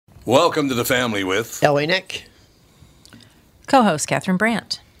Welcome to the family with Ellie Nick. Co-host Catherine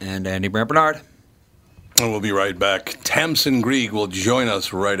Brandt. And Andy Brandt Bernard. And we'll be right back. Tamsin Greig will join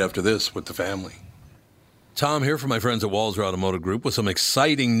us right after this with the family. Tom here from my friends at Walzer Automotive Group with some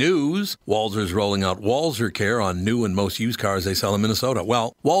exciting news. Walzer's rolling out Walzer Care on new and most used cars they sell in Minnesota.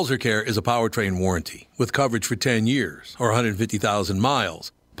 Well, Walzer Care is a powertrain warranty with coverage for 10 years or 150,000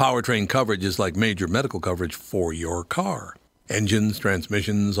 miles. Powertrain coverage is like major medical coverage for your car. Engines,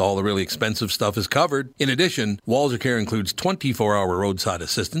 transmissions, all the really expensive stuff is covered. In addition, Walzer Care includes 24-hour roadside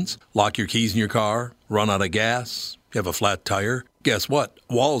assistance. Lock your keys in your car, run out of gas, you have a flat tire. Guess what?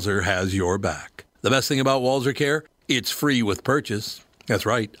 Walzer has your back. The best thing about Walzer Care? It's free with purchase. That's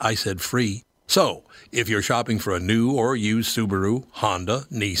right, I said free. So, if you're shopping for a new or used Subaru, Honda,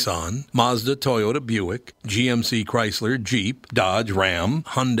 Nissan, Mazda, Toyota, Buick, GMC, Chrysler, Jeep, Dodge, Ram,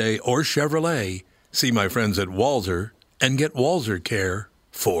 Hyundai, or Chevrolet, see my friends at Walzer and get Walzer Care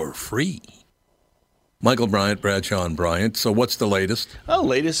for free. Michael Bryant, Bradshaw and Bryant. So what's the latest? Well, the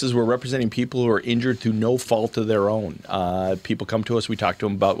latest is we're representing people who are injured through no fault of their own. People come to us. We talk to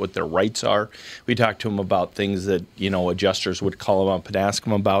them about what their rights are. We talk to them about things that, adjusters would call them up and ask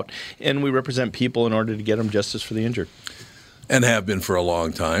them about. And we represent people in order to get them justice for the injured. And have been for a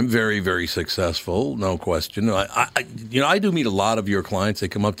long time. Very, very successful, no question. I do meet a lot of your clients. They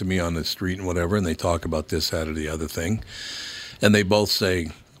come up to me on the street and whatever, and they talk about this, that, or the other thing. And they both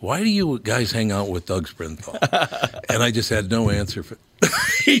say, why do you guys hang out with Doug Sprinthal? And I just had no answer for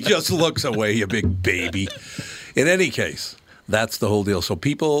He just looks away, you big baby. In any case, that's the whole deal. So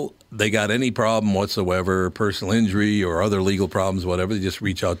people, they got any problem whatsoever, personal injury or other legal problems, whatever, they just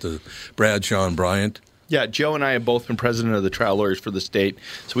reach out to Bradshaw and Bryant. Yeah, Joe and I have both been president of the trial lawyers for the state,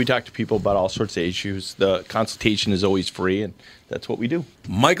 so we talk to people about all sorts of issues. The consultation is always free, and that's what we do.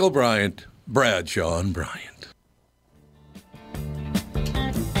 Michael Bryant, Bradshaw and Bryant.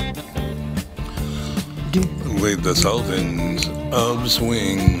 With the Sultans of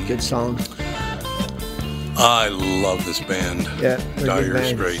Swing. Good song. I love this band. Yeah, Dire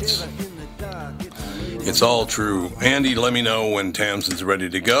Straits. It's all true. Andy, let me know when Tamsin's ready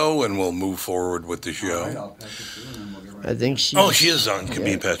to go, and we'll move forward with the show. I think she. Oh, she is on. Can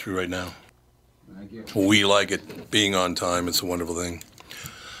be patched through right now. We like it. Being on time, it's a wonderful thing.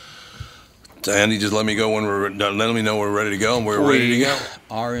 So Andy, just let me know when we're ready to go, and we're ready to go.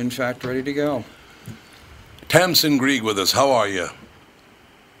 Are in fact ready to go. Tamsin Greig with us. How are you?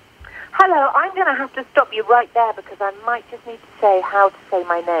 Hello, I'm going to have to stop you right there because I might just need to say how to say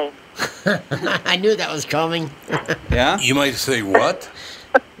my name. I knew that was coming. Yeah? You might say what?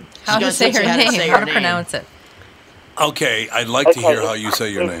 How to say her name, how to pronounce it. Okay, I'd like to hear how you say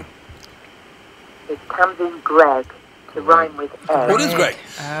your name. It's Tamsin Greig, to rhyme with A. What is Greg?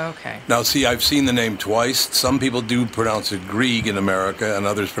 Okay. Now, see, I've seen the name twice. Some people do pronounce it Greig in America, and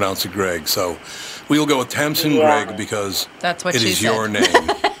others pronounce it Greg. So we'll go with Tamsin Greig because that's what it she is said. your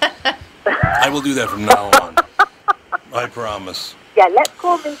name. I will do that from now on. I promise. Yeah, let's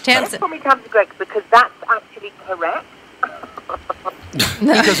call me Tamsin Greig because that's actually correct.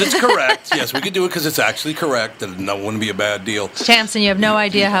 Because it's correct. Yes, we could do it because it's actually correct, and that wouldn't be a bad deal. Tamsin, you have no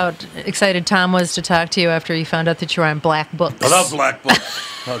idea how excited Tom was to talk to you after he found out that you were on Black Books. I love Black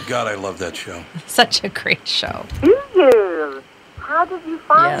Books. Oh, God, I love that show. Such a great show. Do you? How did you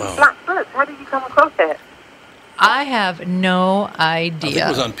find Black Books? How did you come across it? I have no idea. I think it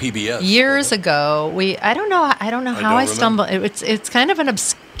was on PBS. Years ago, I don't know how I stumbled. It's kind of an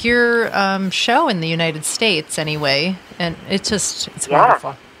obscure show in the United States, anyway, and it's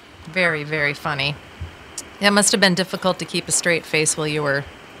wonderful, very, very funny. It must have been difficult to keep a straight face while you were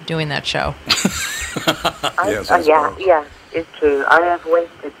doing that show. Yeah, it's true. I have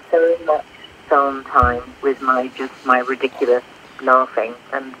wasted so much film time with my ridiculous laughing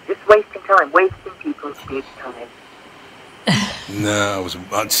and just wasting people's good time. No, it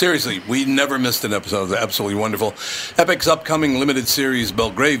was seriously. We never missed an episode. It was absolutely wonderful. Epic's upcoming limited series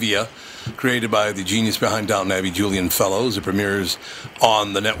Belgravia, created by the genius behind Downton Abbey, Julian Fellows. It premieres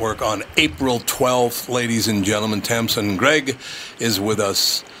on the network on April 12th. Ladies and gentlemen, Tamsin Greig is with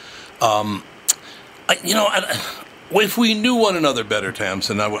us. If we knew one another better,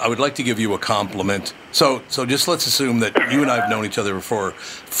 Tamsin, I would like to give you a compliment. So just let's assume that you and I have known each other for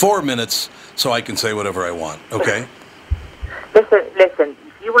 4 minutes, so I can say whatever I want. Okay? Listen.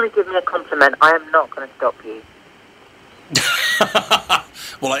 If you want to give me a compliment, I am not going to stop you.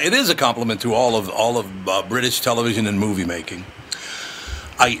 Well, it is a compliment to all of British television and movie making.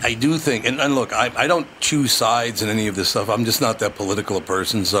 I do think, and look, I don't choose sides in any of this stuff. I'm just not that political a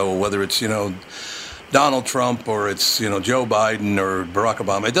person. So whether it's Donald Trump or it's Joe Biden or Barack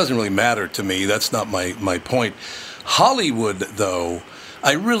Obama, it doesn't really matter to me. That's not my point. Hollywood, though,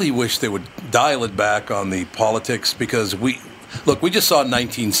 I really wish they would dial it back on the politics because we just saw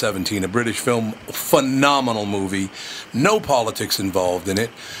 1917, a British film, phenomenal movie, no politics involved in it.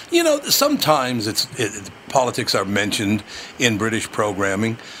 You know, sometimes politics are mentioned in British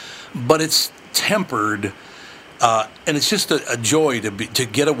programming, but it's tempered, and it's just a joy to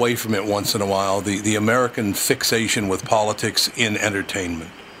get away from it once in a while, the American fixation with politics in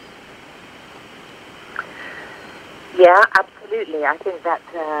entertainment. Yeah, absolutely. I think that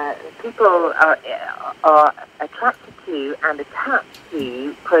people are attracted to and attached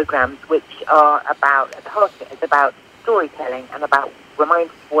to programs which are about, at the heart of it, it's about storytelling and about reminding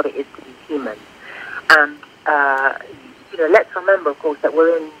us what it is to be human. And, let's remember, of course, that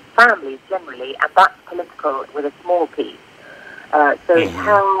we're in families generally, and that's political with a small p. So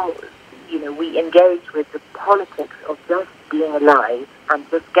how, we engage with the politics of just being alive and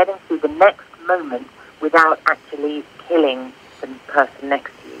just getting through the next moment without actually killing the person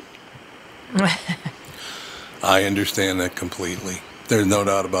next to you. I understand that completely. There's no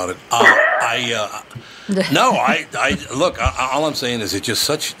doubt about it. Look, all I'm saying is it's just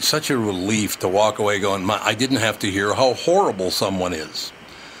such a relief to walk away going, I didn't have to hear how horrible someone is,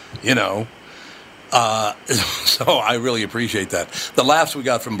 So I really appreciate that. The laughs we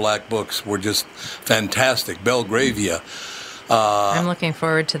got from Black Books were just fantastic. Belgravia. I'm looking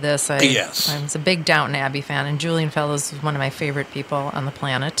forward to this. Yes. I was a big Downton Abbey fan, and Julian Fellows was one of my favorite people on the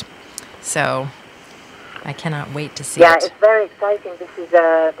planet. So I cannot wait to see it. Yeah, it's very exciting. This is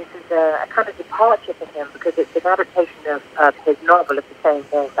a kind of departure for him because it's an adaptation of his novel of the same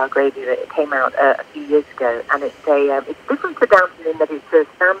name, Belgravia, that came out a few years ago, and it's different to Downton in that it's a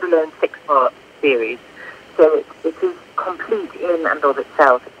standalone 6-part series. So it is complete in and of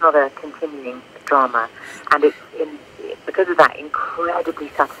itself. It's not a continuing drama, and it's because of that, incredibly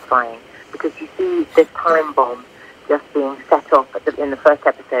satisfying, because you see this time bomb just being set off in the first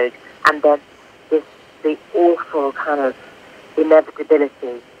episode, and then the awful kind of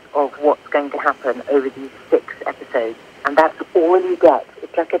inevitability of what's going to happen over these 6 episodes, and that's all you get.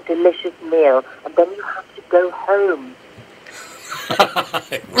 It's like a delicious meal, and then you have to go home.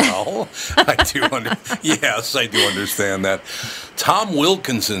 Well, I do understand that. Tom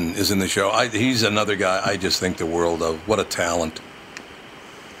Wilkinson is in the show. He's another guy I just think the world of. What a talent.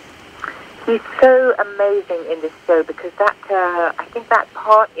 He's so amazing in this show because I think that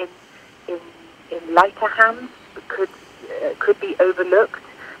part in lighter hands could be overlooked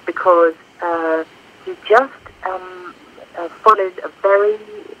because he just follows a very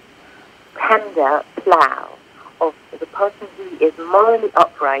tender plough of the person who is morally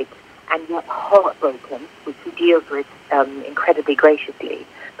upright and yet heartbroken, which he deals with incredibly graciously,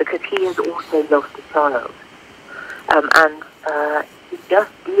 because he has also lost a child. And he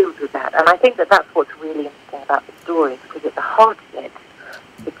just deals with that. And I think that that's what's really interesting about the story, because at the heart of it,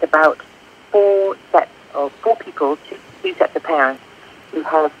 it's about 4 people, two sets of parents, who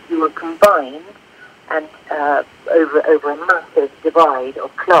are combined and over a massive divide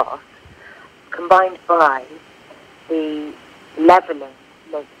of class, combined by the leveling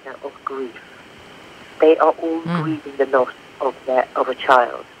nature of grief. They are all grieving the loss of a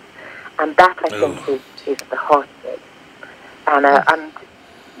child, and that I think is the heart of it. And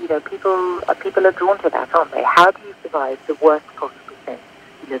people are drawn to that, aren't they? How do you survive the worst possible thing?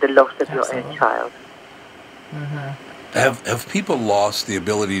 The loss of your own child. Mm-hmm. Have people lost the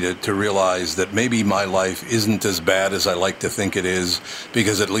ability to realize that maybe my life isn't as bad as I like to think it is,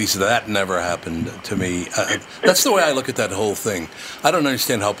 because at least that never happened to me? That's the way I look at that whole thing. I don't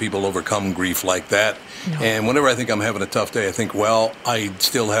understand how people overcome grief like that. No. And whenever I think I'm having a tough day, I think, well, I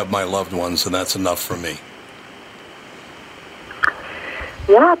still have my loved ones, and that's enough for me.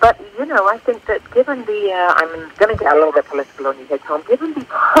 Yeah, but, I think that given I'm going to get a little bit political on you here, Tom, given the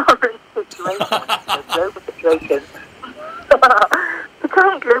current situation, the global situation, the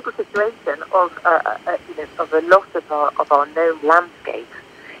current global situation of the loss of our known landscape,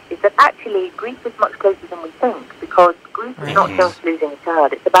 is that actually grief is much closer than we think, because grief is not just losing a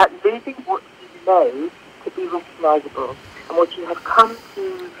child, it's about losing what you know to be recognisable and what you have come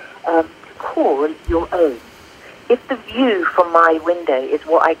to call your own. If the view from my window is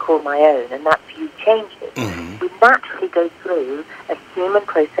what I call my own, and that view changes, we naturally go through a human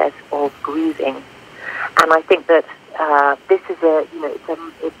process of grieving. And I think that this is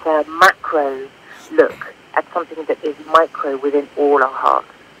it's a macro look at something that is micro within all our hearts.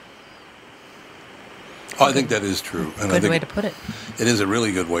 Oh, I think that is true. And good way to put it. It is a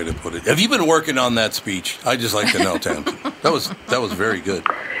really good way to put it. Have you been working on that speech? I'd just like to know, Tamsin. That was very good.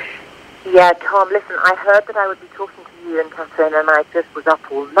 Yeah, Tom, listen, I heard that I would be talking to you and Catherine, and I just was up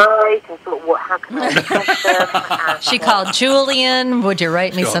all night. I thought, how can I impress them? And, She called Julian. Would you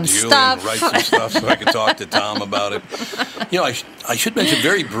write me some stuff? Write some stuff so I could talk to Tom about it. You know, I should mention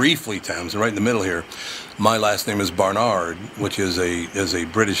very briefly, Tamsin, right in the middle here. My last name is Barnard, which is a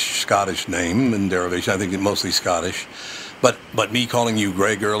British-Scottish name in derivation. I think mostly Scottish. But me calling you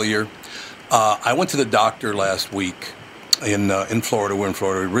Greg earlier, I went to the doctor last week in Florida. We're in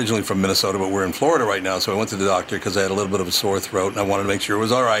Florida, originally from Minnesota, but we're in Florida right now. So I went to the doctor because I had a little bit of a sore throat, and I wanted to make sure it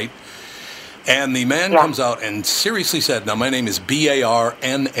was all right. And the man comes out and seriously said, now my name is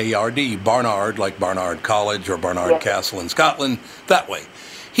Barnard, Barnard, like Barnard College or Barnard Castle in Scotland, that way.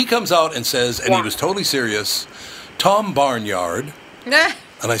 He comes out and says, and he was totally serious, Tom Barnyard. And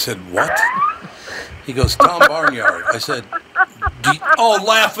I said, what? He goes, Tom Barnyard. I said,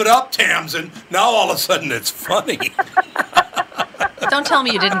 laugh it up, Tamsin. Now all of a sudden it's funny. Don't tell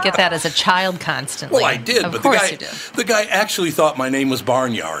me you didn't get that as a child constantly. Well, I did, of but course you did. The guy actually thought my name was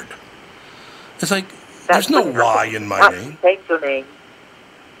Barnyard. It's like, there's no Y in my name. Change your name.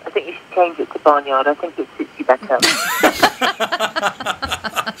 I think you should change it to Barnyard. I think it suits you better.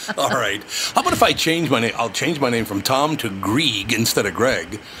 All right. How about if I change my name? I'll change my name from Tom to Greig instead of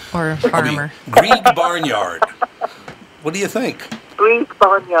Greg. Or Farmer. Greig Barnyard. What do you think? Greig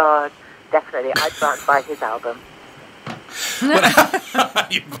Barnyard. Definitely. I'd go out and buy his album.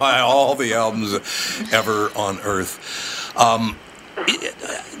 You buy all the albums ever on Earth.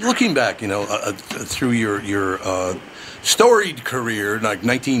 Looking back, through your storied career, like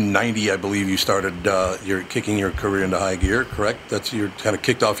 1990, I believe you started you're kicking your career into high gear, correct? That's you kind of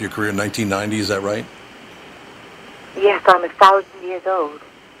kicked off your career in 1990, is that right? Yes, I'm 1,000 years old.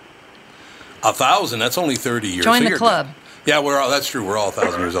 1,000? That's only 30 years. Join the club. Yeah, that's true. We're all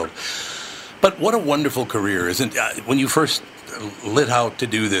 1,000 years old. But what a wonderful career, isn't it? When you first lit out to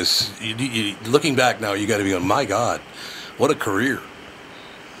do this, looking back now, you got to be going, my God, what a career.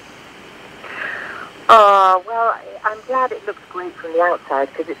 Well, I'm glad it looks great from the outside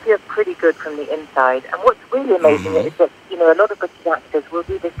because it feels pretty good from the inside. And what's really amazing is that, a lot of British actors will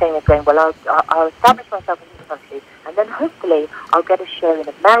do this thing of going, well, I'll establish myself in this country and then hopefully I'll get a show in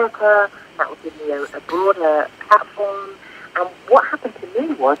America. That will give me a broader platform. And what happened to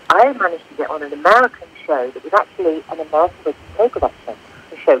me was I managed to get on an American show that was actually an American British co-production,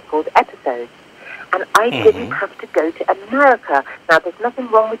 a show called Episodes. And I didn't have to go to America. Now, there's nothing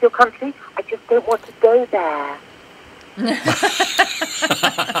wrong with your country. I just don't want to go there.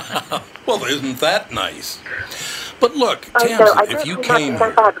 Well, isn't that nice? But look, Tamsin, if you came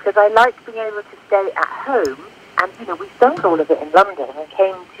here... bad because I like being able to stay at home. And, we filmed all of it in London and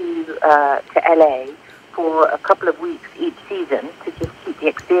came to LA for a couple of weeks each season to just keep the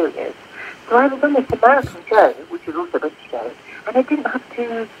experience. So I was on this American show, which was also a British show, and I didn't have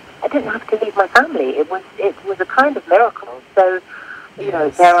to leave my family. It was a kind of miracle. So,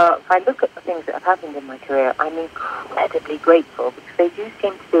 if I look at the things that have happened in my career, I'm incredibly grateful because they do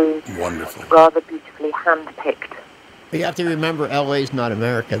seem to be wonderful, rather beautifully handpicked. But you have to remember, LA's not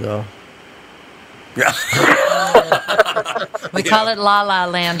America, though. Yeah. We call it La La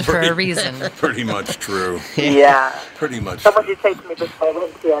Land for a reason. Pretty much true. Yeah. Pretty much Someone true. did say to me before I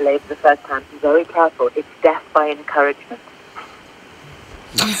went to LA for the first time, be very careful, it's death by encouragement.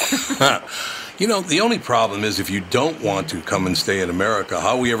 The only problem is if you don't want to come and stay in America,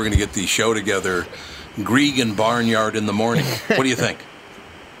 how are we ever going to get the show together, Greig and Barnyard in the morning? What do you think?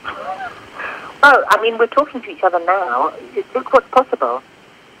 Oh, we're talking to each other now. Look what's possible.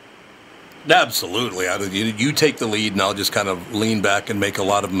 Absolutely. You take the lead, and I'll just kind of lean back and make a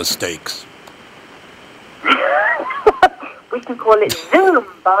lot of mistakes. We can call it Zoom,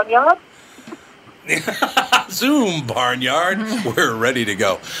 Barnyard. Zoom, Barnyard. We're ready to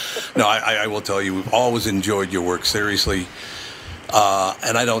go. No, I will tell you, we've always enjoyed your work, seriously.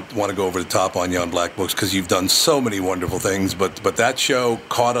 And I don't want to go over the top on you on Black Books because you've done so many wonderful things, but that show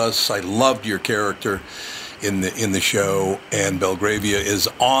caught us. I loved your character in the show, and Belgravia is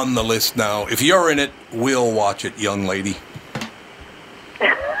on the list now. If you're in it, we'll watch it, young lady.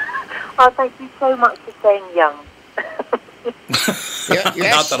 Oh, thank you so much for saying young.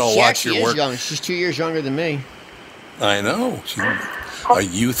 Not that I'll watch your work. Young. She's 2 years younger than me. I know. She's a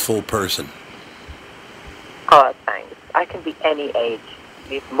youthful person. Oh, thanks. I can be any age.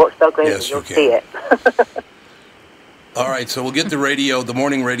 You can watch Belgravia, you'll see it. All right, so we'll get the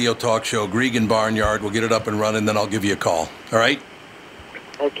morning radio talk show, Greig and Barnyard. We'll get it up and running, then I'll give you a call. All right?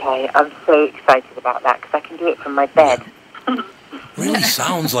 Okay, I'm so excited about that because I can do it from my bed. Yeah. Really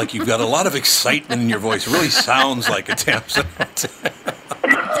sounds like you've got a lot of excitement in your voice. Really sounds like a Tamsin.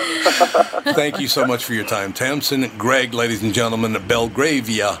 Thank you so much for your time. Tamsin Greig, ladies and gentlemen,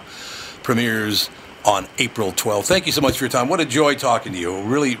 Belgravia premieres on April 12th. Thank you so much for your time. What a joy talking to you.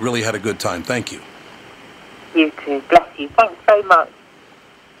 Really, really had a good time. Thank you. You too. Bless you. Thanks very much.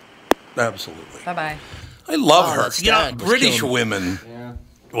 Absolutely. Bye-bye. I love Oh, her. that You know, static was British killing me. women. Yeah.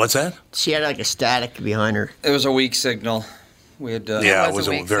 What's that? She had like a static behind her. It was a weak signal. We had. Yeah, it was was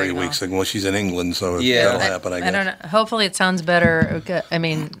a a weak very signal. weak signal. Well, she's in England, so Yeah. that'll happen, I guess. I don't know. Hopefully it sounds better. I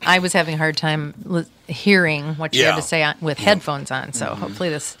mean, I was having a hard time hearing what she had Yeah. to say with headphones on. So hopefully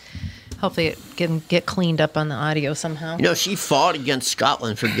it can get cleaned up on the audio somehow. You know, she fought against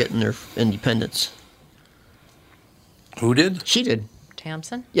Scotland for getting their independence. Who did? She did.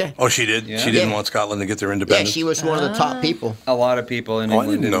 Tamsin? Yeah. Oh, she did? Yeah. She didn't Yeah. want Scotland to get their Yeah, independence? she was one of the top people. A lot of people in Oh, I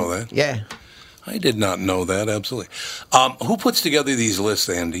England didn't know that. Yeah. I did not know that, absolutely. Who puts together these lists,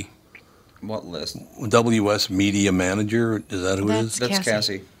 Andy? What list? WS Media Manager? Is that who it is? That's Cassie.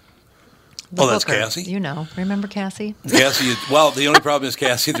 Cassie. The Oh, that's booker. Cassie? You know. Remember Cassie? Cassie, well, the only problem is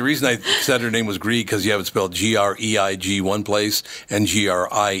Cassie, the reason I said her name was Greig because you have it spelled Greig one place and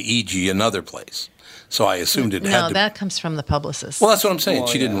Grieg another place. So I assumed it had No, to. that comes from the publicist. Well, that's what I'm saying. Well,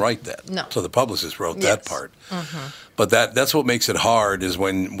 She didn't yeah. write that. No. So the publicist wrote that Yes. part. But that's what makes it hard is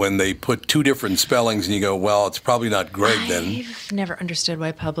when they put two different spellings and you go, well, it's probably not Greg then. I've never understood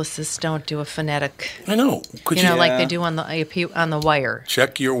why publicists don't do a phonetic, I know. Could you know, like they Yeah. do on the AP, on the wire.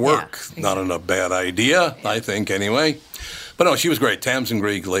 check your work? Yeah. Not a bad idea, I think, anyway. But no, she was great. Tamsin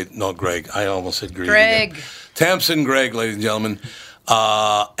Greig, Greg. I almost said Greig. Greg. Again. Tamsin Greig, ladies and gentlemen.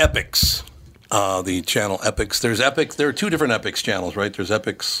 Epics. The channel Epics. There's Epic. There are two different Epics channels, right? There's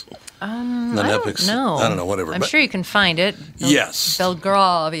Epics. And then I Epics. don't know. I don't know, whatever. I'm But sure you can find it. Yes.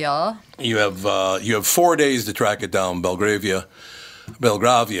 Belgravia. You have 4 days to track it down. Belgravia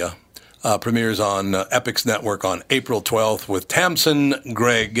premieres on Epic's network on April 12th with Tamsin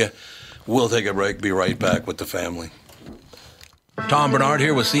Greig. We'll take a break. Be right back with the family. Tom Bernard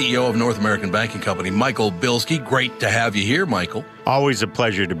here with CEO of North American Banking Company, Michael Bilski. Great to have you here, Michael. Always a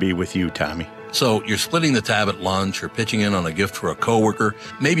pleasure to be with you, Tommy. So you're splitting the tab at lunch or pitching in on a gift for a coworker.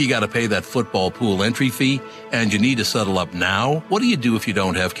 Maybe you got to pay that football pool entry fee and you need to settle up now. What do you do if you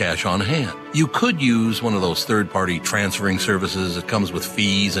don't have cash on hand? You could use one of those third-party transferring services that comes with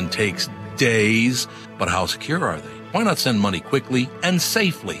fees and takes days. But how secure are they? Why not send money quickly and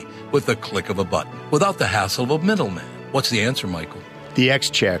safely with the click of a button without the hassle of a middleman? What's the answer, Michael? The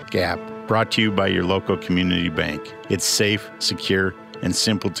XCheck app, brought to you by your local community bank. It's safe, secure, and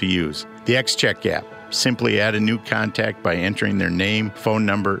simple to use. The XCheck app. Simply add a new contact by entering their name, phone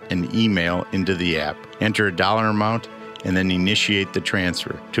number, and email into the app. Enter a dollar amount and then initiate the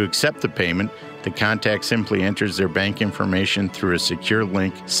transfer. To accept the payment, the contact simply enters their bank information through a secure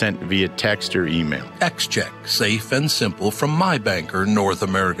link sent via text or email. XCheck, safe and simple from my banker, North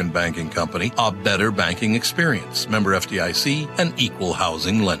American Banking Company, a better banking experience. Member FDIC, an equal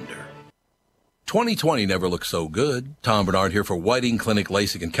housing lender. 2020 never looked so good. Tom Bernard here for Whiting Clinic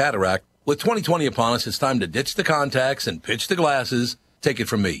LASIK and Cataract. With 2020 upon us, it's time to ditch the contacts and pitch the glasses. Take it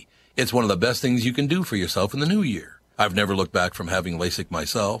from me. It's one of the best things you can do for yourself in the new year. I've never looked back from having LASIK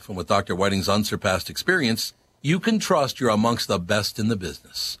myself, and with Dr. Whiting's unsurpassed experience, you can trust you're amongst the best in the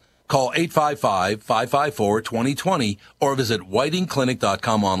business. Call 855-554-2020 or visit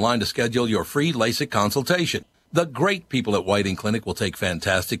whitingclinic.com online to schedule your free LASIK consultation. The great people at Whiting Clinic will take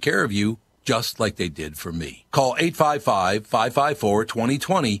fantastic care of you, just like they did for me. Call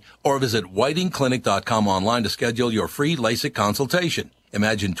 855-554-2020 or visit whitingclinic.com online to schedule your free LASIK consultation.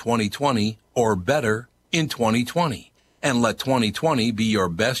 Imagine 2020 or better in 2020. And let 2020 be your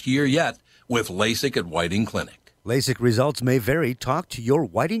best year yet with LASIK at Whiting Clinic. LASIK results may vary. Talk to your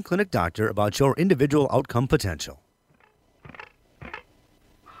Whiting Clinic doctor about your individual outcome potential.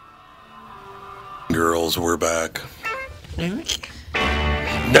 Girls, we're back. Should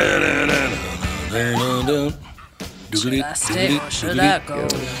I stay or should I go?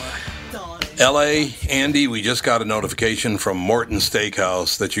 L.A., Andy, we just got a notification from Morton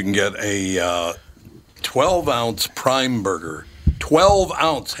Steakhouse that you can get a 12-ounce prime burger,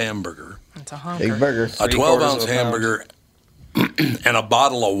 12-ounce hamburger, It's a honker. Big burger. a Three-quarters 12-ounce of a pound. hamburger, and a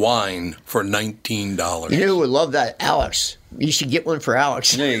bottle of wine for $19. You know who would love that? Alex. You should get one for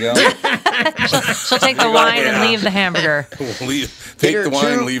Alex. There you go. She'll take the wine and leave the hamburger. Take Get the her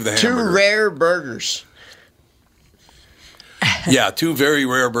wine, leave the hamburger. Two rare burgers. Yeah, two very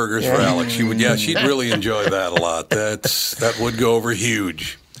rare burgers for Alex. She'd really enjoy that a lot. That would go over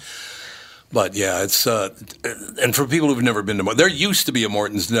huge. But yeah, it's and for people who've never been to Morton, there used to be a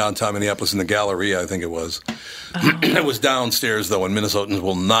Morton's downtown Minneapolis in the Galleria, I think it was. It was downstairs though, and Minnesotans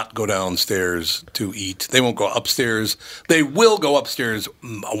will not go downstairs to eat. They won't go upstairs. They will go upstairs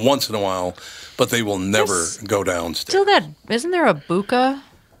once in a while, but they will never There's go downstairs. Still that, isn't there a Buka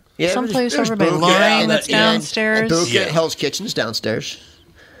Yeah, Someplace there's over by Book Loring and- that's and- downstairs. And Book Yeah. Hell's Kitchen's downstairs.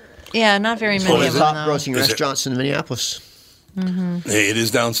 Yeah, not very One many of of the them, top though. grossing restaurants in Minneapolis. Hey, it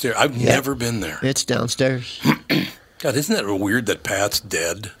is downstairs. I've never been there. It's downstairs. God, isn't that weird that Pat's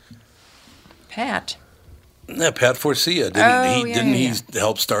dead? Pat. Yeah, Pat Forcia. Didn't he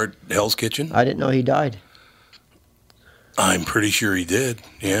help start Hell's Kitchen? I didn't know he died. I'm pretty sure he did.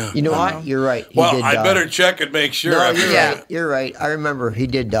 Yeah. You know what? You're right. He Well, did I die. better check and make sure. No, after you're that. right. You're right. I remember he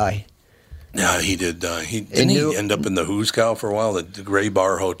did die. Yeah, he did die. Didn't he end up in the Who's Cow for a while, the Gray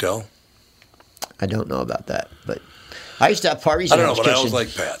Bar Hotel? I don't know about that, but I used to have parties I in don't know, Hell's but I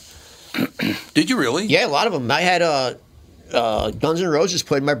Kitchen. always like Pat. Did you really? Yeah, a lot of them. I had Guns N' Roses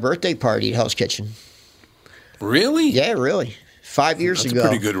played my birthday party at Hell's Kitchen. Really? Yeah, really. 5 years That's ago. a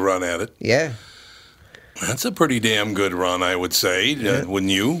pretty good run at it. Yeah. That's a pretty damn good run, I would say,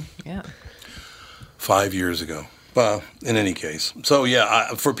 wouldn't you? Yeah. 5 years ago. Well, in any case. So,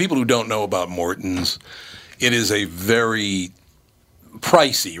 yeah, for people who don't know about Morton's, it is a very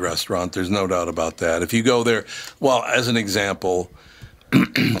pricey restaurant. There's no doubt about that. If you go there, well, as an example,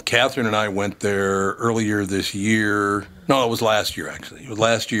 Catherine and I went there earlier this year. No, it was last year, actually. It was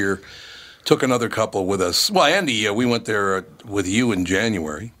last year. Took another couple with us. Well, Andy, we went there with you in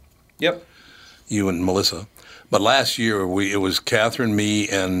January. Yep. You and Melissa. But last year, it was Catherine, me,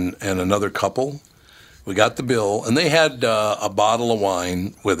 and another couple. We got the bill, and they had a bottle of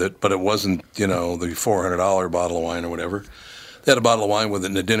wine with it, but it wasn't, the $400 bottle of wine or whatever. They had a bottle of wine with it,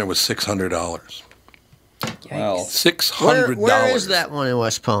 and the dinner was $600. Well, $600. Where is that one in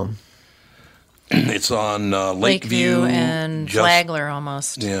West Palm? It's on Lakeview and Flagler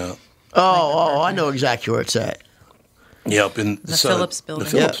almost. Yeah. Oh, I know exactly where it's at. Yep, in The Phillips Building. The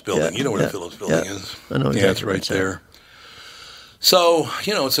Phillips Yeah, Building. yeah, You know where yeah, the Phillips Building yeah. is. I know Yeah, it's exactly where right it's at. there. So,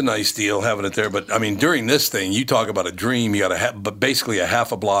 it's a nice deal having it there. But, I mean, during this thing, you talk about a dream. You got but basically a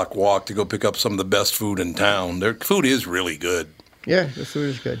half a block walk to go pick up some of the best food in town. Their food is really good. Yeah, the food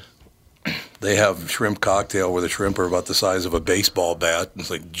is good. They have shrimp cocktail where the shrimp are about the size of a baseball bat. It's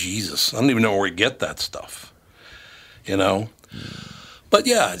like, Jesus, I don't even know where we get that stuff, But,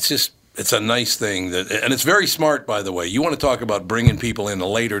 yeah, it's a nice thing. And it's very smart, by the way. You want to talk about bringing people in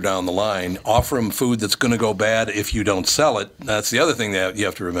later down the line, offer them food that's going to go bad if you don't sell it. That's the other thing that you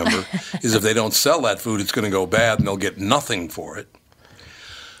have to remember, is if they don't sell that food, it's going to go bad and they'll get nothing for it.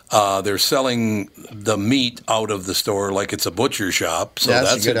 They're selling the meat out of the store like it's a butcher shop. So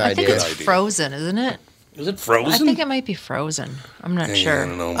that's a good I idea. think it's frozen, isn't it? Is it frozen? I think it might be frozen. I'm not I sure.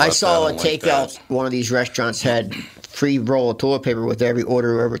 don't know about I saw that. a don't like takeout. that. One of these restaurants had free roll of toilet paper with every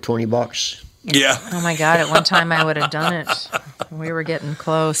order over $20. Yeah. Oh my God! At one time, I would have done it. We were getting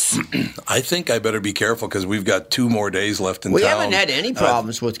close. I think I better be careful because we've got 2 more days left in We town. haven't had any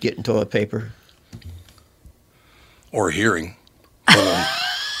problems with getting toilet paper. Or hearing.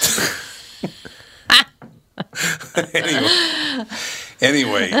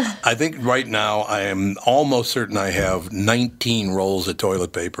 Anyway, I think right now I am almost certain I have 19 rolls of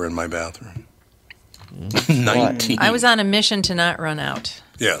toilet paper in my bathroom. 19. I was on a mission to not run out.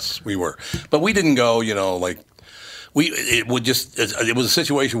 Yes, we were. But we didn't go, it was a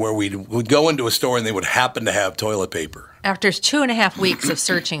situation where we would go into a store and they would happen to have toilet paper. After 2.5 weeks of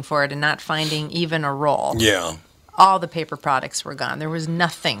searching for it and not finding even a roll, Yeah. all the paper products were gone. There was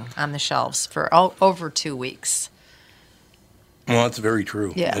nothing on the shelves for over 2 weeks. Well, that's very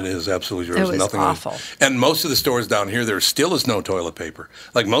true. Yeah. It is absolutely true. It There's was nothing awful. And most of the stores down here, there still is no toilet paper.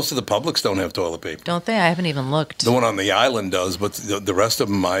 Like most of the Publix don't have toilet paper. Don't they? I haven't even looked. The one on the island does, but the rest of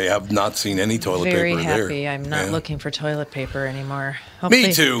them, I have not seen any toilet Very paper there. happy. I'm not Yeah. looking for toilet paper anymore.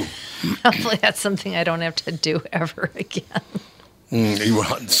 Me too. Hopefully that's something I don't have to do ever again. You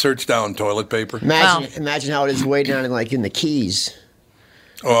want to search down toilet paper? Imagine how it is way down in the Keys.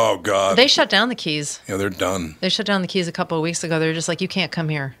 Oh, God. They shut down the Keys. Yeah, they're done. They shut down the Keys a couple of weeks ago. They're just like, you can't come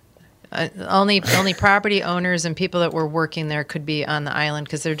here. Only property owners and people that were working there could be on the island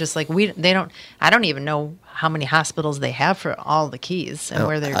because they're just like I don't even know how many hospitals they have for all the Keys and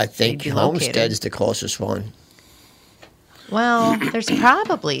where they're. I think they'd be located. Homestead's the closest one. Well, there's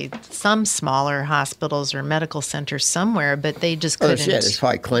probably some smaller hospitals or medical centers somewhere, but they just couldn't. There's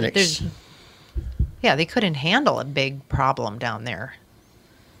probably clinics. They couldn't handle a big problem down there.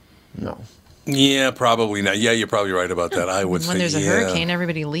 No. Yeah, probably not. Yeah, you're probably right about that. I would say, When there's a hurricane,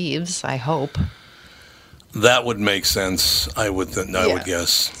 everybody leaves, I hope. That would make sense, I would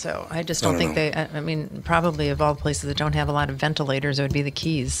guess. So I just don't think they, I mean, probably of all the places that don't have a lot of ventilators, it would be the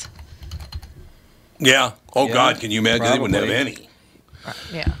Keys. Yeah. Oh, Yeah, God, can you imagine? They wouldn't have probably.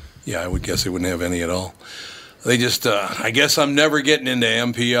 any. Yeah. Yeah, I would guess they wouldn't have any at all. They just, I guess I'm never getting into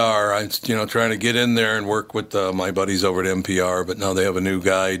NPR. I'm, trying to get in there and work with my buddies over at NPR, but now they have a new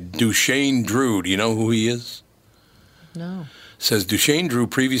guy, Duchesne Drew. Do you know who he is? No. Says Duchesne Drew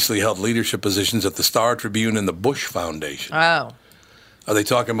previously held leadership positions at the Star Tribune and the Bush Foundation. Oh. Are they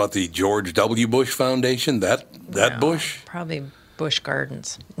talking about the George W. Bush Foundation? That Bush? Probably Bush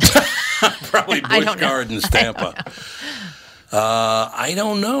Gardens. Probably Busch Gardens, Tampa. I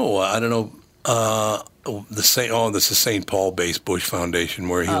don't know. This is St. Paul-based Bush Foundation,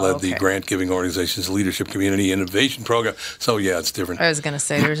 where he led the grant-giving organization's leadership community innovation program. So, yeah, it's different. I was going to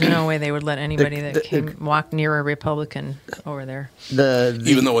say, there's no way they would let anybody walk near a Republican over there.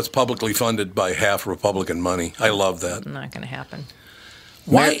 Even though it's publicly funded by half Republican money. I love that. Not going to happen.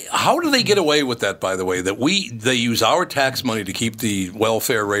 Why? How do they get away with that, by the way, that they use our tax money to keep the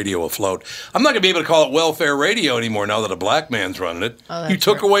welfare radio afloat? I'm not going to be able to call it welfare radio anymore now that a black man's running it. Oh, you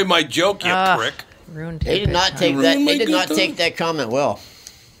took away my joke, you prick. Ruined They did not take that. They did not take that comment well.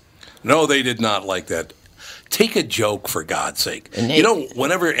 No, they did not like that. Take a joke, for God's sake. And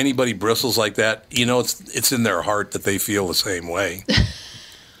whenever anybody bristles like that, it's in their heart that they feel the same way.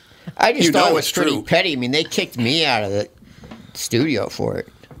 I just thought it was pretty petty. I mean, they kicked me out of the studio for it.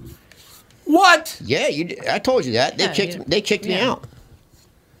 What? Yeah, I told you that. They kicked me out.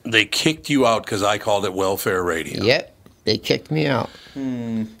 They kicked you out because I called it welfare radio. Yep, they kicked me out.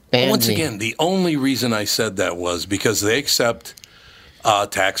 Once again, the only reason I said that was because they accept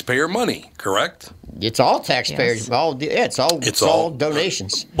taxpayer money, correct? It's all taxpayers. Yes. It's all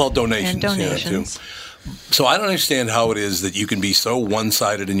donations. Well, donations. And donations. Yeah, too. So I don't understand how it is that you can be so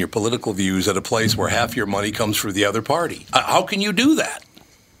one-sided in your political views at a place where half your money comes from the other party. How can you do that?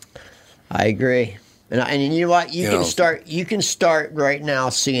 I agree. And you know what? You can start right now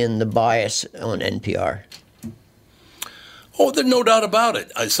seeing the bias on NPR. Oh, there's no doubt about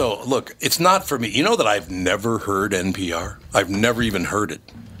it. So, look, it's not for me. You know that I've never heard NPR? I've never even heard it.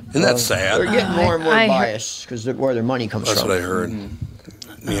 Isn't that sad? They're getting more and more biased because where their money comes from. That's what I heard.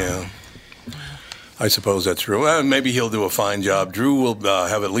 Mm-hmm. Yeah. I suppose that's true. Maybe he'll do a fine job. Drew will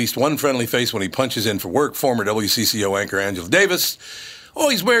have at least one friendly face when he punches in for work. Former WCCO anchor Angela Davis. Oh,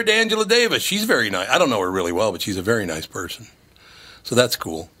 he's married to Angela Davis. She's very nice. I don't know her really well, but she's a very nice person. So that's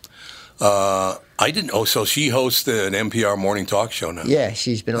cool. I didn't. Oh, so she hosts an NPR morning talk show now. Yeah,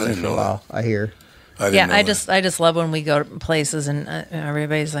 she's been on it for a while. I hear. I just love when we go to places and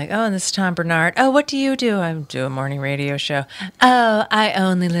everybody's like, "Oh, and this is Tom Bernard. Oh, what do you do?" I do a morning radio show. Oh, I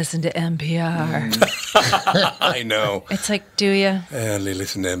only listen to NPR. I know. It's like, do you? I only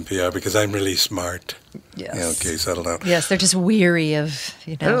listen to NPR because I'm really smart. Yes. Yeah, okay, settle down. Yes, they're just weary of.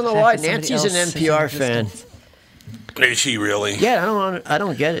 I don't know why Nancy's an NPR fan. Is she really? Yeah, I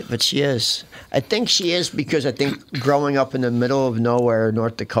don't get it, but she is. I think she is because I think growing up in the middle of nowhere,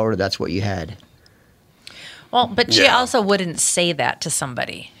 North Dakota, that's what you had. Well, but she also wouldn't say that to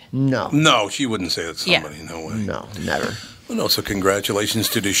somebody. No, she wouldn't say that to somebody. Yeah. No way. No, never. Well, no, so congratulations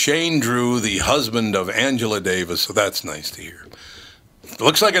to Duchesne Drew, the husband of Angela Davis. So that's nice to hear.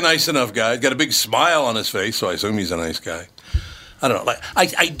 Looks like a nice enough guy. He's got a big smile on his face, so I assume he's a nice guy. I don't know.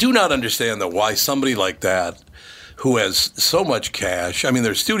 I do not understand, though, why somebody like that, who has so much cash. I mean,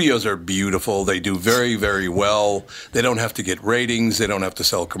 their studios are beautiful. They do very, very well. They don't have to get ratings. They don't have to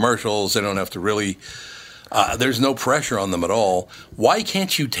sell commercials. They don't have to really... there's no pressure on them at all. Why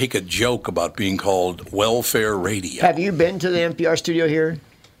can't you take a joke about being called welfare radio? Have you been to the NPR studio here?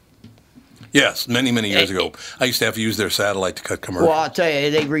 Yes, many, many years ago. I used to have to use their satellite to cut commercials. Well, I'll tell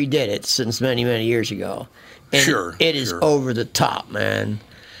you, they redid it since many, many years ago. And it is over the top, man.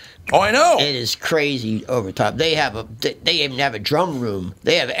 Oh, I know. It is crazy over the top. They even have a drum room.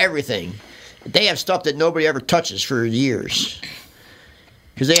 They have everything. They have stuff that nobody ever touches for years.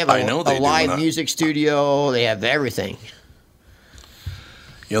 Because they have a live music studio. They have everything.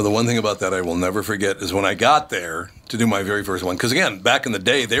 You know, the one thing about that I will never forget is when I got there to do my very first one. Because, again, back in the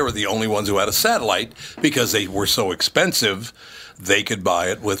day, they were the only ones who had a satellite because they were so expensive. They could buy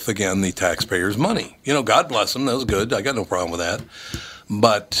it with, again, the taxpayers' money. You know, God bless them. That was good. I got no problem with that.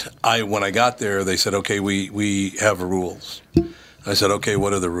 But when I got there, they said, okay, we have rules. I said, okay,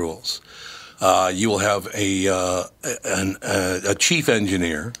 what are the rules? You will have a chief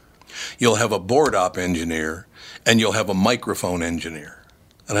engineer, you'll have a board op engineer, and you'll have a microphone engineer.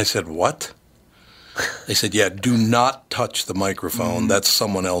 And I said, what? They said, yeah, do not touch the microphone. That's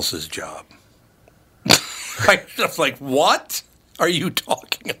someone else's job. I was like, what are you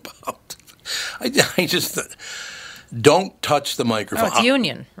talking about? I just... Don't touch the microphone. Oh, it's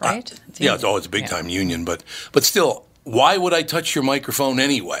union, right? It's a big-time union. But still, why would I touch your microphone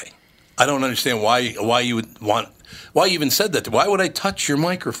anyway? I don't understand why you would want... Why you even said that? Why would I touch your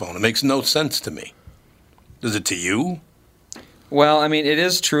microphone? It makes no sense to me. Is it to you? Well, I mean, it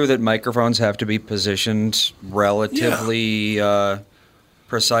is true that microphones have to be positioned relatively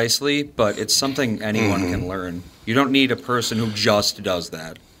precisely, but it's something anyone can learn. You don't need a person who just does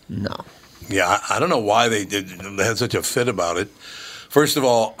that. No. Yeah, I don't know why they had such a fit about it. First of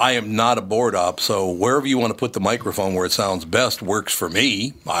all, I am not a board op, so wherever you want to put the microphone where it sounds best works for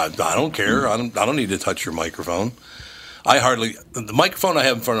me. I don't care. I don't need to touch your microphone. The microphone I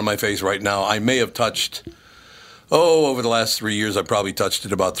have in front of my face right now, I may have touched, over the last 3 years, I probably touched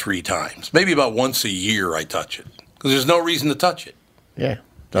it about 3 times. Maybe about once a year I touch it, because there's no reason to touch it. Yeah.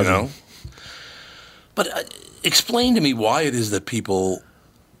 You know? But explain to me why it is that people,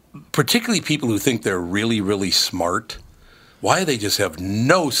 particularly people who think they're really, really smart, why they just have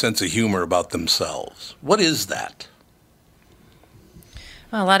no sense of humor about themselves. What is that?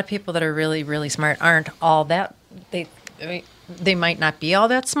 Well, a lot of people that are really, really smart aren't all that. They might not be all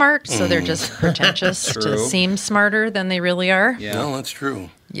that smart, so they're just pretentious to seem smarter than they really are. Yeah, well, that's true.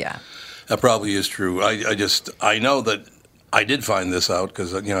 Yeah. That probably is true. I know that I did find this out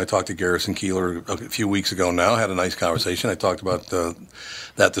because, I talked to Garrison Keillor a few weeks ago now, had a nice conversation. I talked about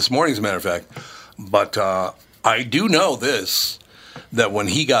that this morning, as a matter of fact. But I do know this, that when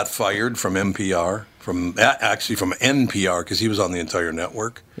he got fired from NPR, from NPR, because he was on the entire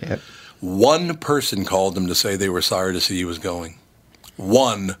network, one person called him to say they were sorry to see he was going.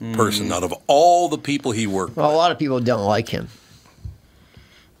 One person out of all the people he worked with. Well, a lot of people don't like him.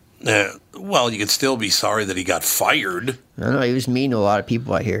 Well, you could still be sorry that he got fired. I know, he was mean to a lot of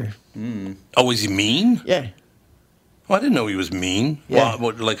people, I hear. Oh, was he mean? Yeah. Well, I didn't know he was mean. Yeah.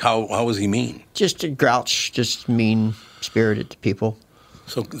 Well, how was he mean? Just a grouch, just mean-spirited to people.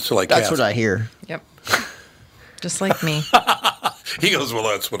 So like that's what I hear. Yep. Just like me. He goes, well,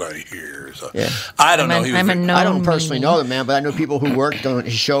 that's what I hear. So, yeah. I don't know. I don't personally know the man, but I know people who worked on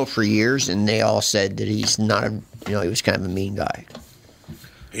his show for years, and they all said that he's not he was kind of a mean guy.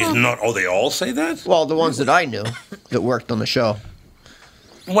 He's not. Oh, they all say that? Well, the ones that I knew that worked on the show.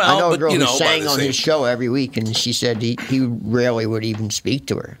 Well, I know a girl who sang on his show every week, and she said he rarely would even speak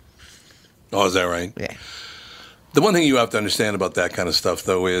to her. Oh, is that right? Yeah. The one thing you have to understand about that kind of stuff,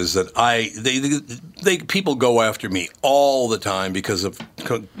 though, is that people go after me all the time because of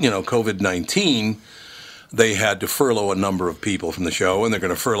COVID-19. They had to furlough a number of people from the show, and they're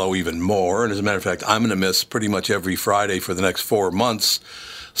going to furlough even more. And as a matter of fact, I'm going to miss pretty much every Friday for the next 4 months,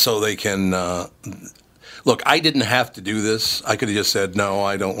 so they can. Look, I didn't have to do this. I could have just said, no,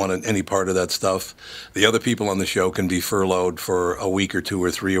 I don't want any part of that stuff. The other people on the show can be furloughed for a week or 2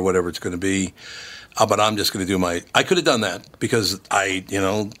 or 3 or whatever it's going to be. But I'm just going to do I could have done that because I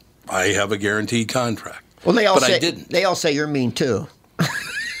have a guaranteed contract. Well, I didn't. They all say you're mean too.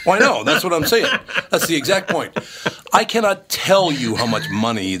 Well, I know. That's what I'm saying. That's the exact point. I cannot tell you how much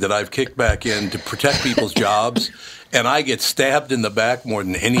money that I've kicked back in to protect people's jobs, and I get stabbed in the back more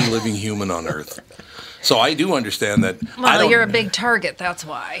than any living human on earth. So I do understand that. Well, you're a big target, that's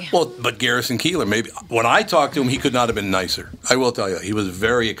why. Well, but Garrison Keillor, maybe when I talked to him, he could not have been nicer. I will tell you, he was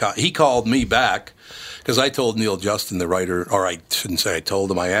he called me back because I told Neil Justin, the writer, or I shouldn't say I told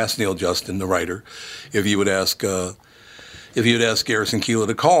him. I asked Neil Justin, the writer, if he would ask Garrison Keillor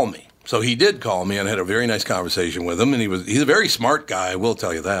to call me. So he did call me and had a very nice conversation with him. And he's a very smart guy, I will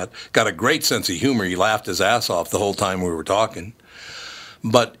tell you that. Got a great sense of humor. He laughed his ass off the whole time we were talking.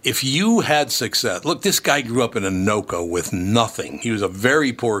 But if you had success, look, this guy grew up in Anoka with nothing. He was a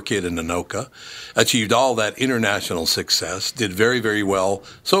very poor kid in Anoka, achieved all that international success, did very, very well.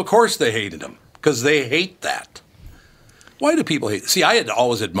 So, of course, they hated him because they hate that. Why do people hate? See, I had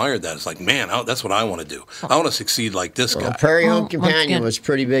always admired that. It's like, man, that's what I want to do. I want to succeed like this guy. Prairie Home Companion was a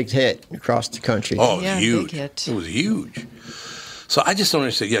pretty big hit across the country. Oh, it was huge. Big hit. It was huge. So I just don't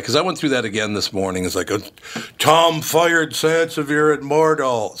understand. Yeah, because I went through that again this morning. It's like, Tom fired Sansevier at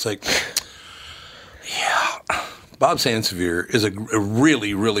Mordall. It's like, yeah. Bob Sansevier is a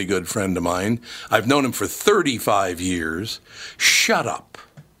really, really good friend of mine. I've known him for 35 years. Shut up.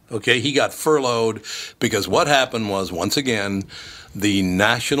 Okay, he got furloughed because what happened was, once again, the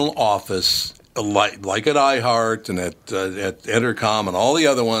national office, like at iHeart and at Entercom and all the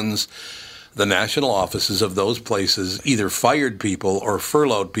other ones, the national offices of those places either fired people or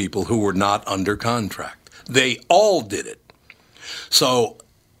furloughed people who were not under contract. They all did it. So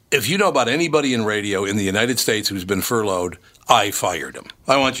if you know about anybody in radio in the United States who's been furloughed, I fired him.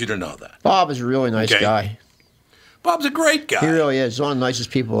 I want you to know that. Bob is a really nice guy. Bob's a great guy. He really is. He's one of the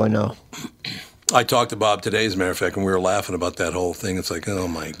nicest people I know. I talked to Bob today, as a matter of fact, and we were laughing about that whole thing. It's like, oh,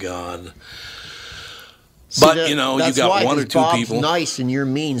 my God. See, but, you got one or two Bob's people. Nice and you're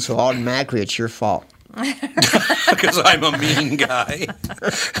mean, so automatically it's your fault. Because I'm a mean guy.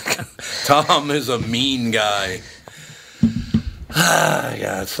 Tom is a mean guy.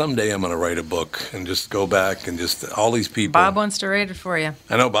 Yeah, someday I'm going to write a book and just go back and just all these people. Bob wants to write it for you.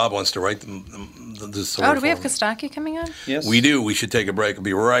 I know Bob wants to write this. Oh, do we have Kostaki coming on? Yes. We do. We should take a break. We'll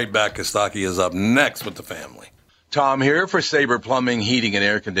be right back. Kostaki is up next with the family. Tom here for Sabre Plumbing, Heating, and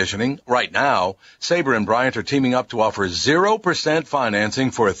Air Conditioning. Right now, Sabre and Bryant are teaming up to offer 0%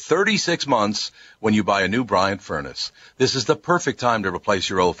 financing for 36 months when you buy a new Bryant furnace. This is the perfect time to replace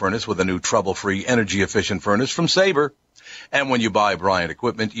your old furnace with a new trouble-free, energy-efficient furnace from Sabre. And when you buy Bryant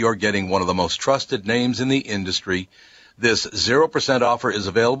equipment, you're getting one of the most trusted names in the industry. This 0% offer is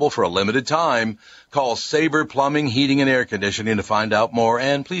available for a limited time. Call Sabre Plumbing, Heating, and Air Conditioning to find out more,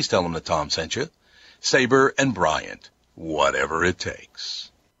 and please tell them that Tom sent you. Sabre and Bryant, whatever it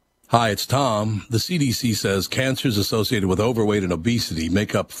takes. Hi, it's Tom. The CDC says cancers associated with overweight and obesity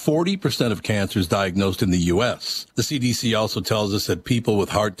make up 40% of cancers diagnosed in the U.S. The CDC also tells us that people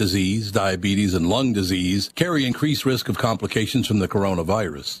with heart disease, diabetes, and lung disease carry increased risk of complications from the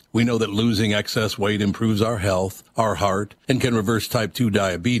coronavirus. We know that losing excess weight improves our health, our heart, and can reverse type 2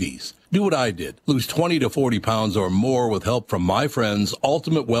 diabetes. Do what I did. Lose 20 to 40 pounds or more with help from my friends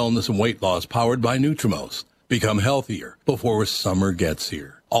Ultimate Wellness and Weight Loss powered by Nutrimost. Become healthier before summer gets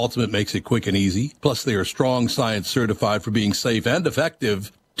here. Ultimate makes it quick and easy. Plus, they are strong science certified for being safe and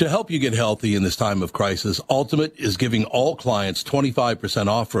effective. To help you get healthy in this time of crisis, Ultimate is giving all clients 25%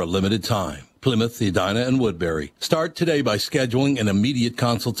 off for a limited time. Plymouth, Edina, and Woodbury. Start today by scheduling an immediate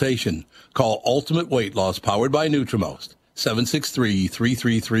consultation. Call Ultimate Weight Loss powered by Nutrimost.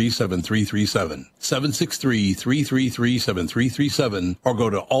 763-333-7337. 763-333-7337. Or go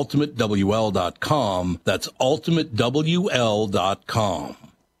to ultimatewl.com. That's ultimatewl.com.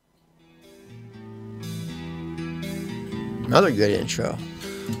 Another good intro.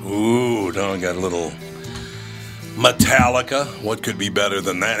 Ooh, Don got a little Metallica. What could be better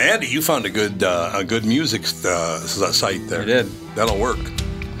than that? Andy, you found a good music site there. I did. That'll work.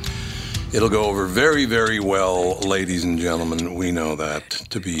 It'll go over very, very well, ladies and gentlemen. We know that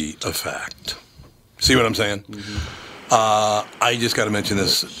to be a fact. See what I'm saying? Mm-hmm. I just got to mention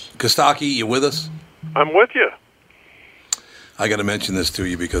this. Kostaki, you with us? I'm with you. I got to mention this to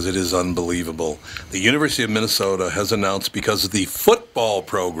you because it is unbelievable. The University of Minnesota has announced, because the football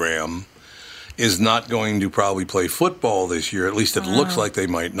program is not going to probably play football this year, at least it looks like they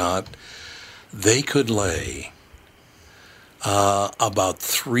might not, they could lay about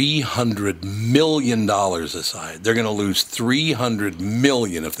 $300 million aside. They're going to lose $300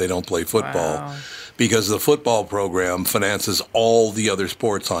 million if they don't play football because the football program finances all the other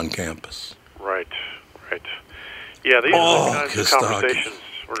sports on campus. Right. Yeah, these are the kinds of conversations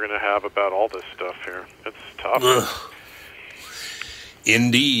we're going to have about all this stuff here. It's tough. Ugh.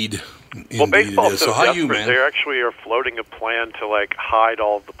 Indeed. Well, baseball's so how you, man? They actually are floating a plan to hide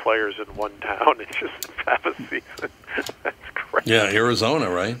all the players in one town and just have a season. That's crazy. Yeah, Arizona,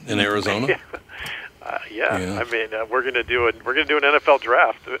 right? In Arizona. Yeah. I mean, we're going to do an NFL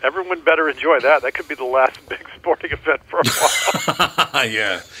draft. Everyone better enjoy that. That could be the last big sporting event for a while.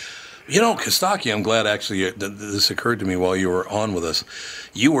 Yeah. You know, Kostaki, I'm glad actually this occurred to me while you were on with us.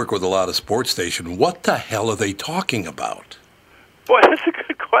 You work with a lot of sports stations. What the hell are they talking about? Boy, that's a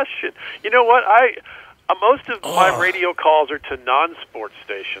good question. You know what? Most of my radio calls are to non-sports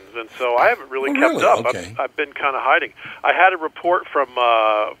stations, and so I haven't really kept up. Okay. I've been kind of hiding. I had a report from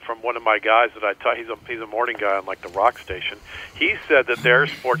one of my guys that I taught. He's a morning guy on the rock station. He said that their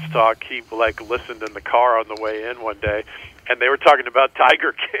sports talk, he listened in the car on the way in one day, and they were talking about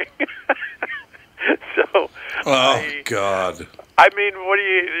Tiger King. So, God. I mean,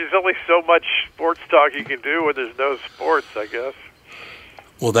 there's only so much sports talk you can do when there's no sports, I guess.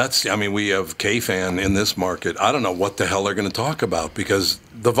 Well, we have K-Fan in this market. I don't know what the hell they're going to talk about because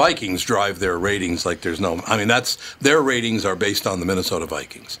the Vikings drive their ratings like there's no... their ratings are based on the Minnesota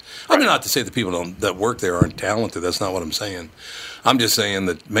Vikings. Right. I mean, not to say the people that work there aren't talented. That's not what I'm saying. I'm just saying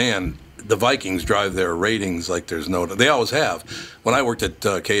that, man, the Vikings drive their ratings like there's no... They always have. When I worked at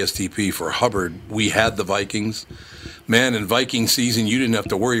KSTP for Hubbard, we had the Vikings. Man, in Viking season, you didn't have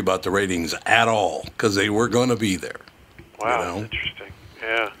to worry about the ratings at all because they were going to be there. Wow, that's interesting.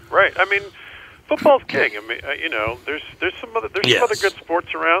 Yeah, right. I mean, football's king. I mean, there's some other good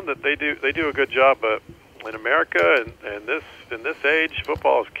sports around that they do a good job, but in America and in this age,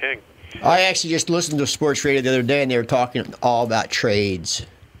 football is king. I actually just listened to sports radio the other day, and they were talking all about trades.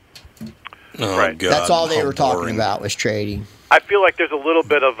 Oh, right. God, that's all they were talking about was trading. I feel like there's a little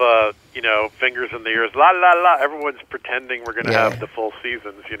bit of fingers in the ears. La la la. Everyone's pretending we're going to have the full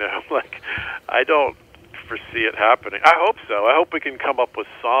seasons. I don't foresee it happening. I hope so. I hope we can come up with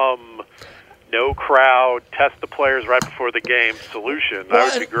some no crowd, test the players right before the game solution.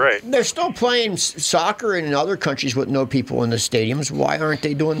 That would be great. They're still playing soccer in other countries with no people in the stadiums. Why aren't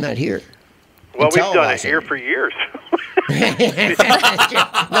they doing that here? Well, we've done it here for years. No,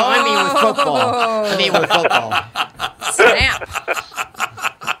 I mean with football. Snap.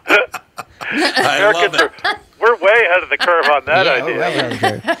 I love it. We're way ahead of the curve on that idea. We're way ahead of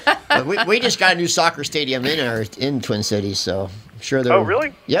the curve. We just got a new soccer stadium in Twin Cities, so I'm sure they're... Oh,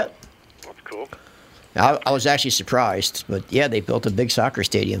 really? Yep. That's cool. I was actually surprised, but yeah, they built a big soccer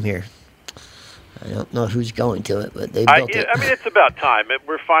stadium here. I don't know who's going to it, but they built it. I mean, it's about time.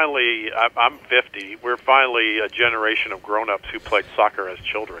 We're finally, I'm 50, we're finally a generation of grown-ups who played soccer as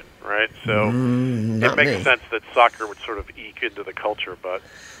children, right? So it makes sense that soccer would sort of eke into the culture, but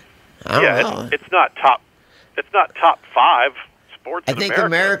it's not top 5 sports in America. I think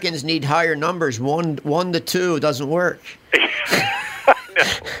Americans need higher numbers. 1 to 2 doesn't work.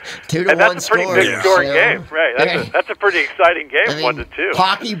 2 to 1 that's a pretty big scoring game, right? That's a pretty exciting game. I mean, 1 to 2.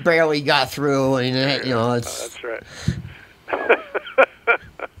 Hockey barely got through, and it's. That's right.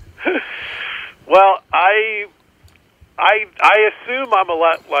 Well, I assume I'm a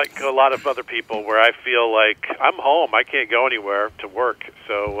lot like a lot of other people, where I feel like I'm home. I can't go anywhere to work,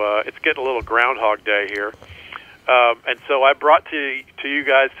 so it's getting a little Groundhog Day here. And so I brought to you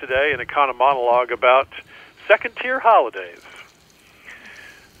guys today an kind of monologue about second-tier holidays.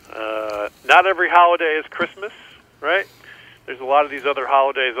 Not every holiday is Christmas, right? There's a lot of these other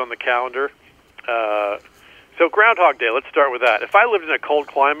holidays on the calendar. So Groundhog Day, let's start with that. If I lived in a cold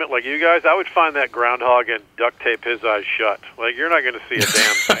climate like you guys, I would find that groundhog and duct tape his eyes shut. Like, you're not going to see a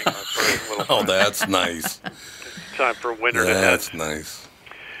damn thing. Oh, that's nice. It's time for winter to end. That's nice.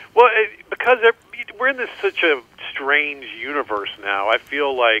 Well, because we're in such a strange universe now, I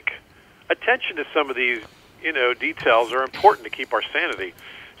feel like attention to some of these, details are important to keep our sanity.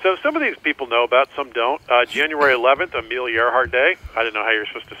 So some of these people know about, some don't. January 11th, Amelia Earhart Day. I didn't know how you're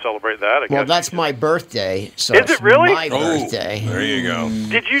supposed to celebrate that. Well, that's my birthday. So is it really? My birthday. There you go.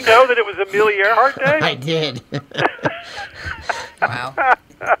 Did you know that it was Amelia Earhart Day? I did. Wow.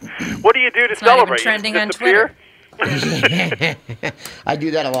 What do you do to it's celebrate? Not even trending on Twitter. I do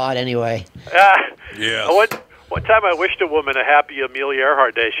that a lot anyway. Yeah. One time I wished a woman a happy Amelia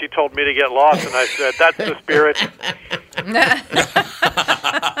Earhart Day. She told me to get lost, and I said, that's the spirit.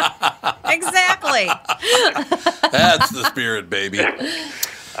 Exactly. That's the spirit, baby.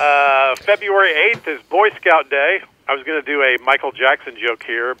 February 8th is Boy Scout Day. I was going to do a Michael Jackson joke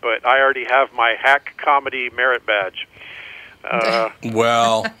here, but I already have my hack comedy merit badge.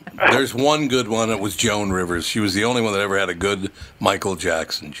 Well, there's one good one. It was Joan Rivers. She was the only one that ever had a good Michael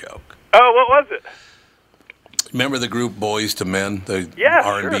Jackson joke. Oh, what was it? Remember the group Boys to Men? The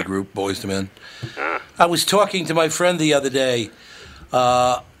R&B sure. group Boys to Men? I was talking to my friend the other day.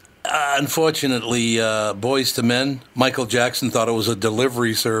 Unfortunately, Boys to Men, Michael Jackson thought it was a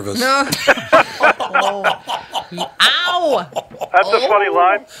delivery service. No. Ow! That's a funny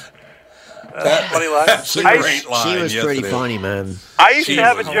line. That's a funny line. That's a great line. She was pretty funny, man. I used to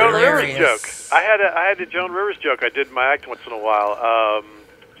have a Joan hilarious. Rivers joke. I had a Joan Rivers joke I did in my act once in a while.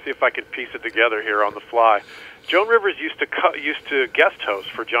 See if I can piece it together here on the fly. Joan Rivers used to guest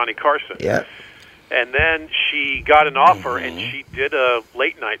host for Johnny Carson. Yeah. And then she got an offer, and she did a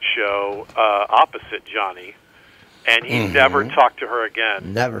late-night show opposite Johnny, and he never talked to her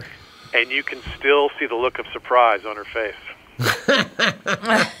again. Never. And you can still see the look of surprise on her face.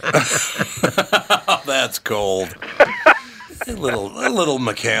 That's cold. A little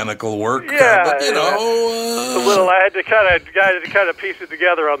mechanical work, Yeah, but a little. I had to kind of piece it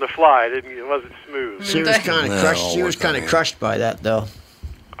together on the fly. It wasn't smooth. She was kind of crushed. She was kind of crushed by that, though.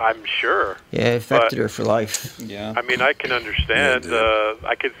 I'm sure. Yeah, it affected her for life. Yeah. I mean, I can understand.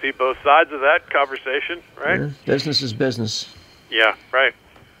 I can see both sides of that conversation, right? Yeah, business is business. Yeah, right.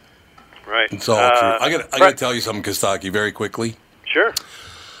 Right. It's all true. I got to tell you something, Kostaki, very quickly. Sure.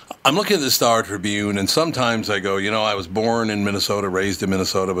 I'm looking at the Star Tribune, and sometimes I go, I was born in Minnesota, raised in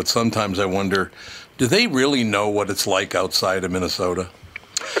Minnesota, but sometimes I wonder, do they really know what it's like outside of Minnesota?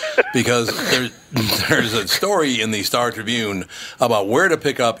 Because there's a story in the Star Tribune about where to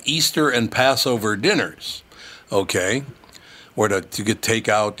pick up Easter and Passover dinners, okay? Where to get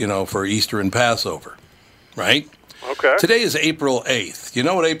takeout, for Easter and Passover, right? Okay. Today is April 8th. You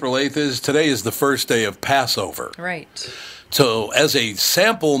know what April 8th is? Today is the first day of Passover. Right. So as a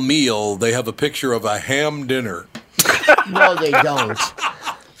sample meal, they have a picture of a ham dinner. No, they don't.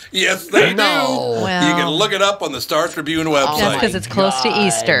 Yes, they do. Well, you can look it up on the Star Tribune website. That's because it's close to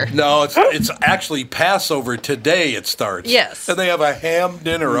Easter. No, it's actually Passover. Today it starts. Yes. And they have a ham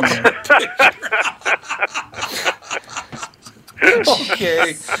dinner of a picture.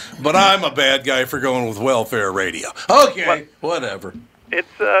 Okay. But I'm a bad guy for going with welfare radio. Okay, whatever. It's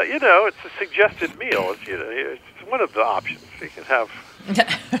it's a suggested meal. It's one of the options you can have.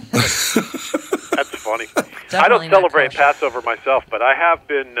 That's funny. I don't celebrate Passover myself, but I have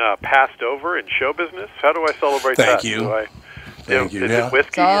been passed over in show business. How do I celebrate that? Thank you. Thank you. Is it whiskey?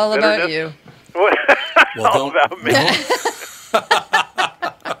 It's all about you. All about me.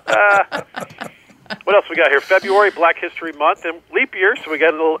 What else we got here? February, Black History Month, and leap year, so we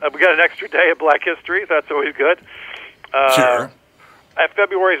got an extra day of Black History. That's always good. Sure.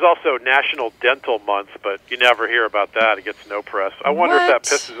 February is also National Dental Month, but you never hear about that. It gets no press. I wonder if that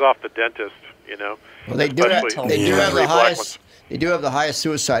pisses off the dentist. Well, they do have the highest. They do have the highest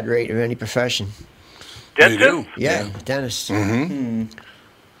suicide rate of any profession. Dentists? Yeah, dentists. Mm-hmm.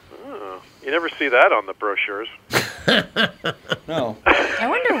 Oh, you never see that on the brochures. No. I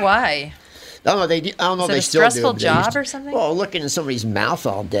wonder why. I don't know. I don't know if they still do. Stressful job or something? Well, looking in somebody's mouth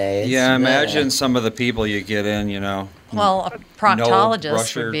all day. Yeah, imagine some of the people you get in. Well, a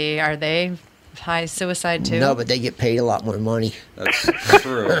proctologist would be. Are they high suicide too? No, but they get paid a lot more money. That's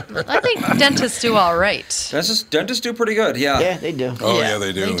true. I think dentists do all right. Dentists do pretty good. Yeah. Yeah, they do. Oh yeah,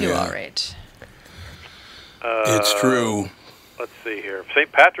 they do. They do all right. It's true. Let's see here.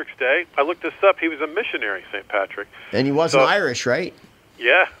 St. Patrick's Day. I looked this up. He was a missionary, St. Patrick. And he wasn't Irish, right?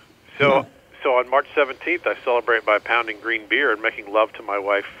 Yeah. So on March 17th, I celebrate by pounding green beer and making love to my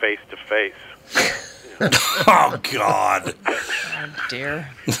wife face to face. Oh, God. Oh,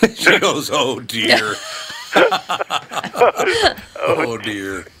 dear. She goes, oh, dear. Oh,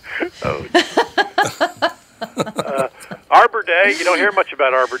 dear. Arbor Day. You don't hear much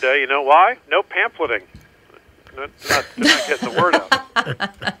about Arbor Day. You know why? No pamphleting. Not getting the word out.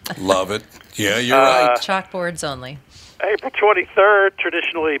 Love it. Yeah, you're right. Chalkboards only. April 23rd,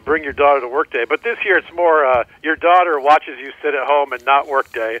 traditionally bring your daughter to work day, but this year it's more your daughter watches you sit at home and not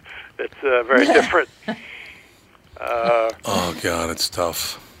work day. It's very different. Oh, God, it's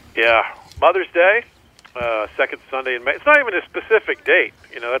tough. Yeah. Mother's Day, second Sunday in May. It's not even a specific date.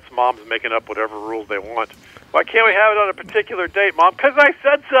 That's moms making up whatever rules they want. Why can't we have it on a particular date, Mom? Because I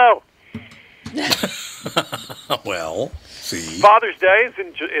said so. Well, see. Father's Day is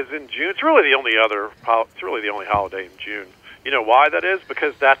in June. It's really the only holiday in June. You know why that is?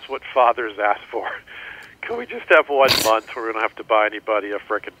 Because that's what fathers ask for. Can we just have 1 month where we don't have to buy anybody a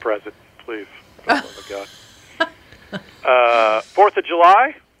frickin' present, please? For the love of God. 4th of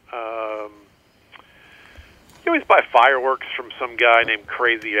July. You always buy fireworks from some guy named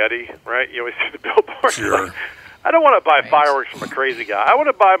Crazy Eddie, right? You always see the billboard. Sure. Like, I don't want to buy fireworks from a crazy guy. I want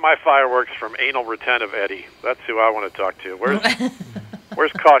to buy my fireworks from Anal Retentive Eddie. That's who I want to talk to.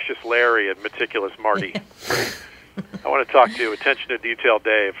 Where's Cautious Larry and Meticulous Marty? I want to talk to Attention to Detail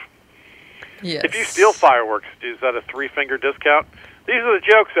Dave. Yes. If you steal fireworks, is that a 3-finger discount? These are the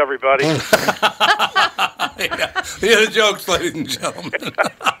jokes, everybody. Yeah, the jokes, ladies and gentlemen.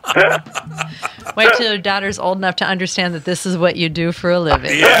 Wait till your daughter's old enough to understand that this is what you do for a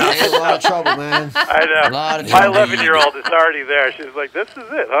living. Yeah, it's a lot of trouble, man. I know. A lot of My trouble. 11-year-old is already there. She's like, this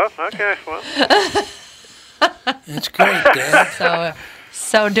is it, huh? Okay, well. It's great, Dad.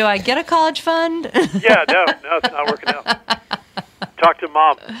 So do I get a college fund? Yeah, no, it's not working out. Talk to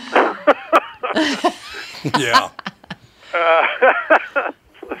Mom. Yeah.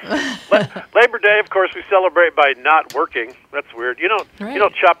 Labor Day, of course, we celebrate by not working. That's weird. You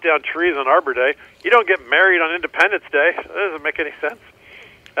don't chop down trees on Arbor Day. You don't get married on Independence Day. That doesn't make any sense.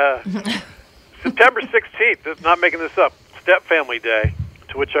 September 16th, not making this up, Step Family Day,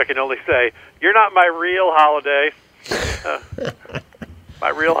 to which I can only say, you're not my real holiday. My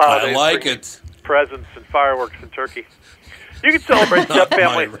real holiday. I like it. Presents and fireworks and turkey. You can celebrate Step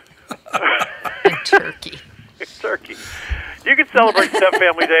Family. Turkey. Turkey. You can celebrate Step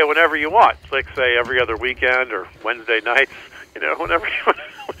Family Day whenever you want, like say every other weekend or Wednesday nights. Whenever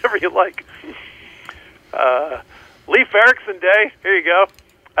you like. Leif Erikson Day. Here you go.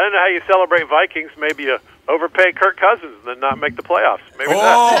 I don't know how you celebrate Vikings. Maybe you overpay Kirk Cousins and then not make the playoffs. Maybe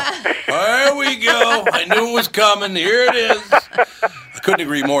that. There we go. I knew it was coming. Here it is. I couldn't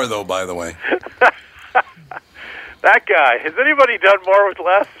agree more, though. By the way. That guy. Has anybody done more with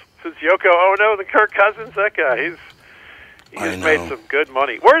less since Yoko Ono than Kirk Cousins? That guy. He's made some good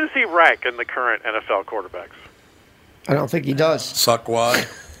money. Where does he rank in the current NFL quarterbacks? I don't think he does. Suckwad.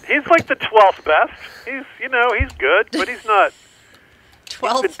 He's like the 12th best. He's good, but he's not.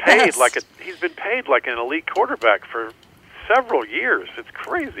 12th He's been paid like an elite quarterback for several years. It's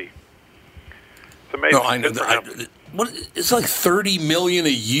crazy. It's amazing. No, I know. It's like $30 million a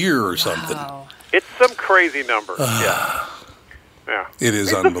year or something. Wow. It's some crazy number. Yeah. It is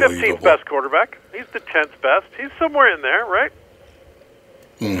He's unbelievable. He's the 15th best quarterback. He's the 10th best. He's somewhere in there, right?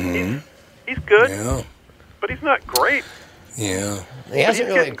 He's good, Yeah. but he's not great. Yeah. He hasn't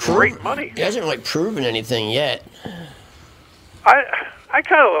really great money. He hasn't really proven anything yet. I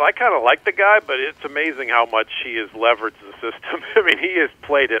kind of like the guy, but it's amazing how much he has leveraged the system. I mean, he has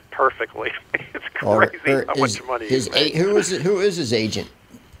played it perfectly. It's crazy how much money he's made. Who is his agent?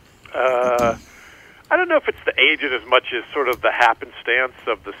 I don't know if it's the agent as much as sort of the happenstance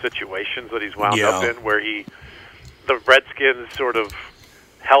of the situations that he's wound up in, where the Redskins sort of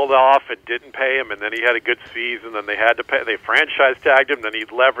held off and didn't pay him, and then he had a good season, then they had to pay. They franchise tagged him, then he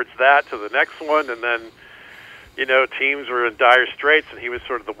leveraged that to the next one, and then, you know, teams were in dire straits, and he was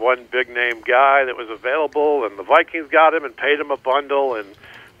sort of the one big-name guy that was available, and the Vikings got him and paid him a bundle, and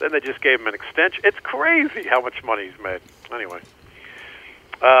then they just gave him an extension. It's crazy how much money he's made. Anyway.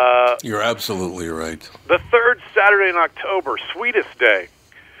 You're absolutely right. The third Saturday in October, Sweetest Day.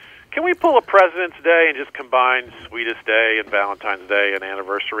 Can we pull a President's Day and just combine Sweetest Day and Valentine's Day and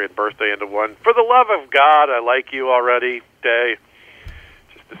anniversary and birthday into one? For the love of God, I like you already day,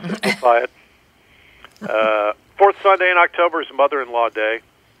 just to simplify it. Fourth Sunday in October is Mother-in-Law Day.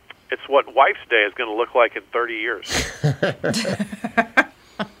 It's what Wife's Day is going to look like in 30 years.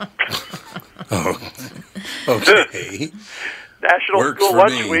 Okay. National Works School for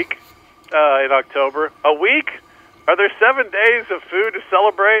Lunch me. Week in October. A week? Are there 7 days of food to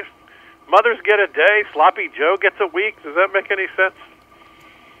celebrate? Mothers get a day. Sloppy Joe gets a week. Does that make any sense?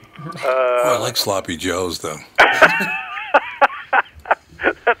 I like Sloppy Joes, though.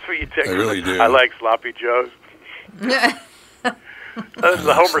 That's what you take. I really do. I like Sloppy Joes. That's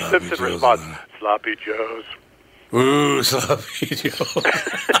the Homer Sloppy Simpson Joes, response. man. Sloppy Joes. Ooh, Sloppy Joes.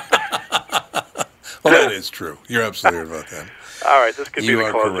 Well, that is true. You're absolutely right about that. All right, this could be You the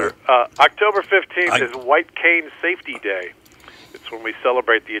are closer. correct. October 15th is White Cane Safety Day. It's when we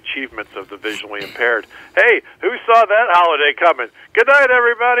celebrate the achievements of the visually impaired. Hey, who saw that holiday coming? Good night,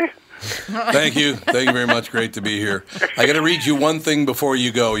 everybody. Thank you. Thank you very much. Great to be here. I got to read you one thing before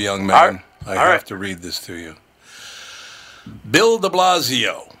you go, young man. I have to read this to you. Bill de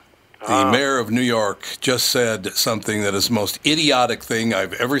Blasio, the mayor of New York, just said something that is the most idiotic thing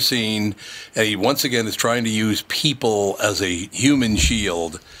I've ever seen. And he, once again, is trying to use people as a human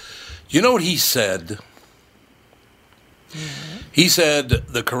shield. You know what he said? He said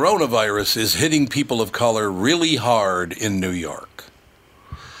the coronavirus is hitting people of color really hard in New York.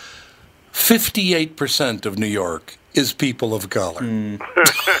 58% of New York is people of color.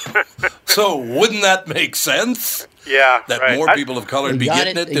 So wouldn't that make sense? Yeah, that more people of color would be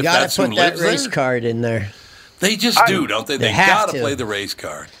getting it if that's who lives there? You got to put that race card in there. They just do, don't they? They got to play the race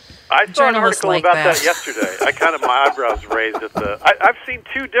card. I saw an article about that yesterday. My eyebrows raised at the... I've seen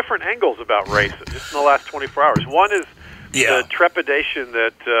 2 different angles about race just in the last 24 hours. One is the trepidation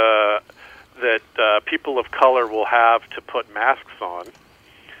that people of color will have to put masks on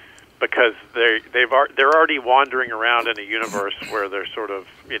because they're already wandering around in a universe where they're sort of,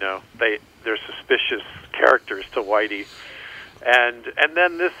 you know, they're suspicious characters to Whitey. And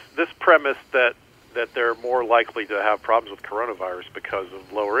then this premise that they're more likely to have problems with coronavirus because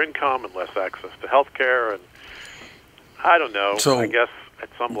of lower income and less access to health care. And I don't know. So, I guess at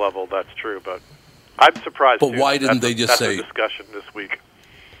some level that's true, but I'm surprised. But why didn't they just say... That's a discussion this week.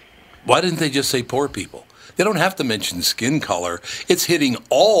 Why didn't they just say poor people? They don't have to mention skin color. It's hitting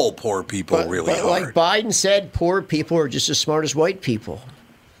all poor people really hard. Like Biden said, poor people are just as smart as white people.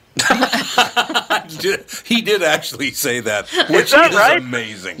 He did actually say that, which is right?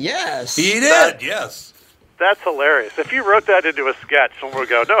 amazing. Yes. He did, yes. That's hilarious. If you wrote that into a sketch, someone would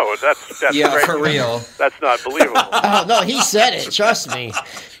go, no, that's yeah, for real. That's not believable. Oh, no, he said it. Trust me.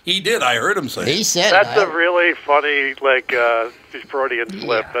 He did. I heard him say it. He said that's a really funny, Freudian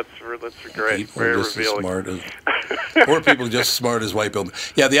slip. That's great. People very just revealing. Poor people just as smart as white people.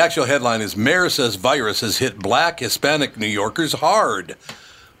 Yeah, the actual headline is, Mayor says virus has hit black, Hispanic New Yorkers hard.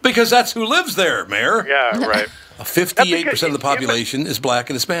 Because that's who lives there, Mayor. Yeah, right. 58% of the population is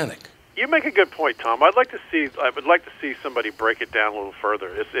black and Hispanic. You make a good point, Tom. I would like to see somebody break it down a little further.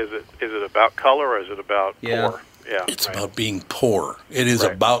 Is it about color or is it about poor? Yeah, it's about being poor. It is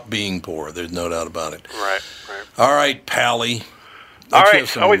about being poor. There's no doubt about it. Right. All right, Pally. All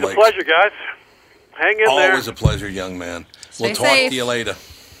right. Always a pleasure, guys. Hang in there. Always a pleasure, young man. We'll talk to you later.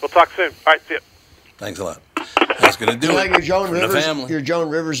 We'll talk soon. All right, see you. Than's a lot. That's going to do it. Your Joan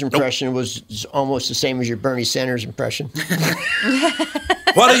Rivers impression was almost the same as your Bernie Sanders impression.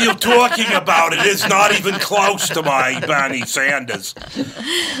 What are you talking about? It is not even close to my Bernie Sanders.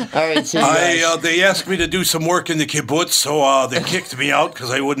 All right, see you guys. They asked me to do some work in the kibbutz, so they kicked me out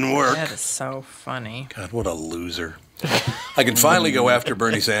because I wouldn't work. That is so funny. God, what a loser. I can finally go after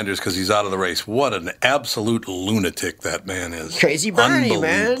Bernie Sanders because he's out of the race. What an absolute lunatic that man is. Crazy Bernie,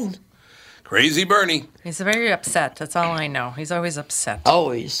 man. Crazy Bernie. He's very upset. That's all I know. He's always upset.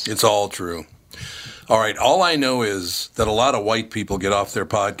 Always. It's all true. All right. All I know is that a lot of white people get off their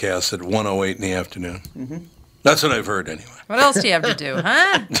podcasts at 1:08 in the afternoon. Mm-hmm. That's what I've heard anyway. What else do you have to do,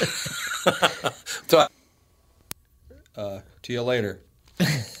 huh? To you later.